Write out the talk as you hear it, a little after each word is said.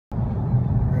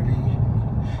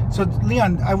So,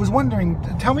 Leon, I was wondering,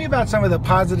 tell me about some of the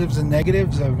positives and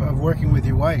negatives of working with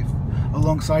your wife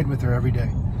alongside with her every day.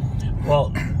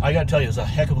 Well, I got to tell you, there's a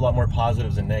heck of a lot more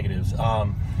positives than negatives.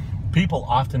 People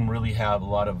often really have a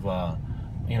lot of,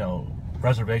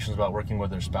 reservations about working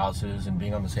with their spouses and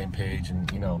being on the same page, and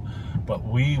but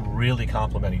we really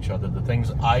complement each other. The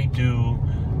things I do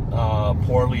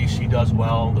poorly, she does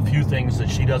well. The few things that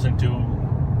she doesn't do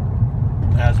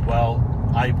as well,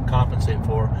 I compensate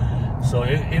for. So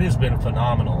it has been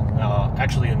phenomenal,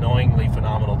 actually annoyingly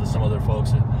phenomenal to some other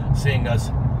folks, seeing us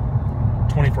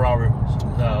 24 hours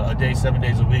a day, 7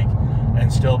 days a week,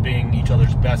 and still being each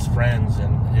other's best friends,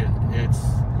 and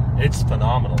it's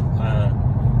phenomenal.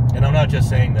 And I'm not just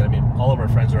saying that. I mean, all of our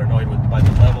friends are annoyed by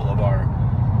the level of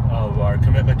our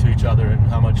commitment to each other, and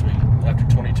how much we, after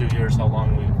 22 years,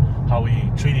 how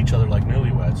we treat each other like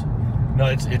newlyweds. No,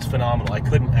 it's phenomenal. I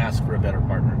couldn't ask for a better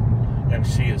partner, and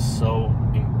she is so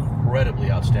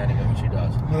incredibly outstanding at what she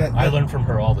does. Well, I learn from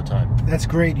her all the time. That's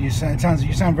great. You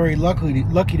sound very lucky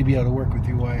to be able to work with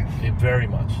your wife. Very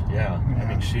much, yeah. I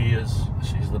mean, she's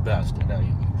the best, and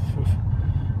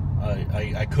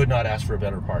I could not ask for a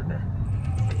better partner.